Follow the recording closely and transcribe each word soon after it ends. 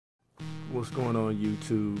What's going on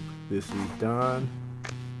YouTube? This is Don,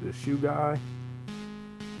 the shoe guy,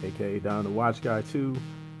 aka Don the watch guy too.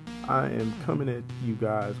 I am coming at you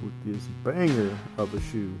guys with this banger of a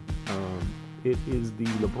shoe. It is the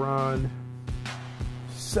LeBron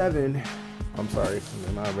 7. I'm sorry,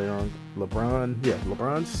 am I wrong?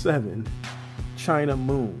 LeBron 7 China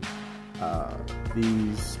Moon.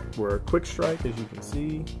 These were quick strike, as you can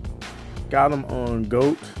see. Got them on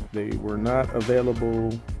GOAT. They were not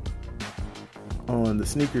available on the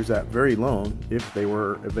sneakers app very long, if they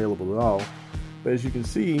were available at all. But as you can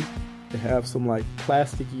see, they have some like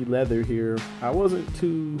plasticky leather here. I wasn't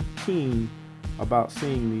too keen about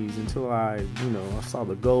seeing these until I saw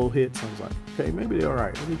the gold hits. I was like, okay, maybe they're all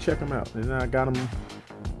right. Let me check them out. And then I got them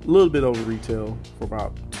a little bit over retail for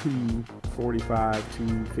about $245,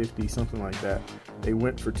 $250, something like that. They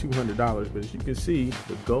went for $200, but as you can see,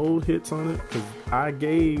 the gold hits on it, because I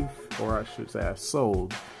gave, or I should say I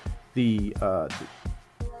sold, the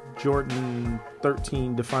Jordan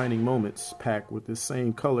 13 Defining Moments pack with this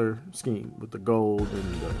same color scheme with the gold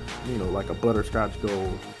and the, like a butterscotch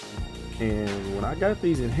gold. And when I got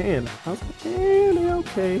these in hand, I was like, man, they're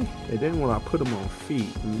okay. And then when I put them on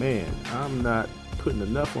feet, man, I'm not putting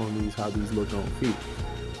enough on these how these look on feet.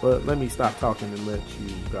 But let me stop talking and let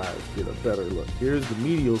you guys get a better look. Here's the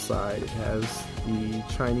medial side. It has the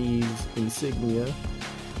Chinese insignia.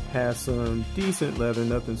 Has some decent leather,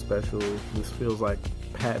 nothing special. This feels like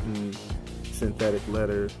patent synthetic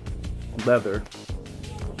leather.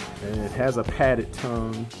 And it has a padded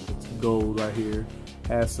tongue. It's gold right here.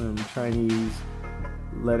 Has some Chinese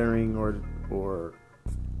lettering or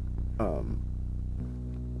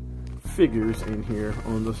figures in here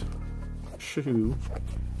on the shoe.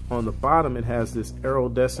 On the bottom, it has this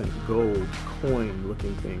iridescent gold coin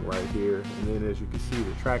looking thing right here. And then as you can see,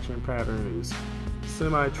 the traction pattern is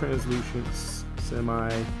semi-translucent,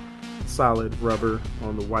 semi-solid rubber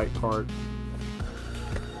on the white part.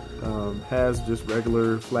 Has just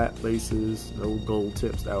regular flat laces, no gold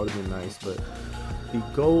tips. That would have been nice, but the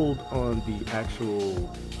gold on the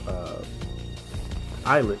actual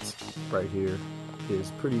eyelets right here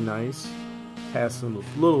is pretty nice. Has some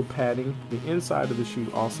little padding. The inside of the shoe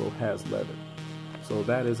also has leather, so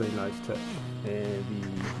that is a nice touch. And the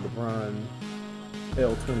LeBron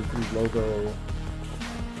L23 logo.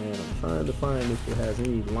 And I'm trying to find if it has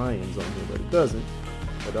any lions on here, but it doesn't.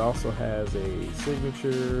 It also has a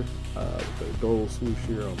signature with a gold swoosh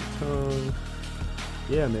here on the tongue.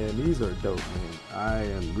 Yeah, man, these are dope,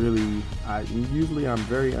 man. Usually I'm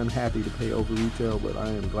very unhappy to pay over retail, but I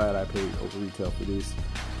am glad I paid over retail for this.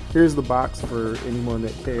 Here's the box for anyone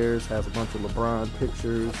that cares. Has a bunch of LeBron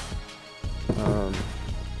pictures.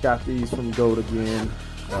 Got these from GOAT again.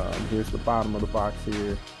 Here's the bottom of the box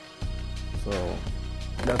here. So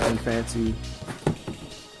nothing fancy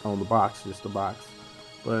on the box, just the box.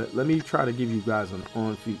 But let me try to give you guys an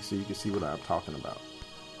on feet so you can see what I'm talking about.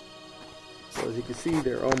 So as you can see,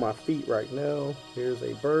 they're on my feet right now. Here's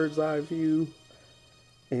a bird's eye view,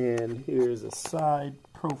 and here's a side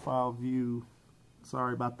profile view.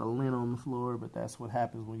 Sorry about the lint on the floor, but that's what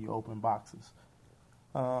happens when you open boxes.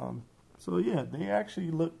 So yeah, they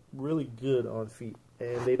actually look really good on feet,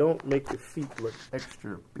 and they don't make your feet look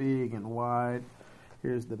extra big and wide.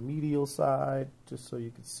 Here's the medial side, just so you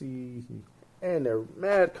can see. And they're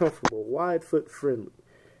mad comfortable, wide foot friendly.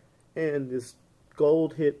 And this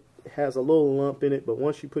gold hit has a little lump in it, but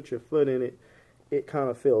once you put your foot in it, it kind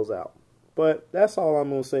of fills out. But that's all I'm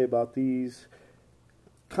going to say about these.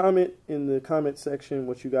 Comment in the comment section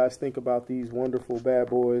what you guys think about these wonderful bad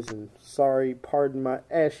boys. And sorry, pardon my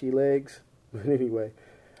ashy legs. But anyway,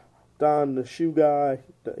 Don the shoe guy,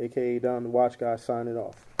 aka Don the watch guy, signing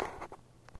off.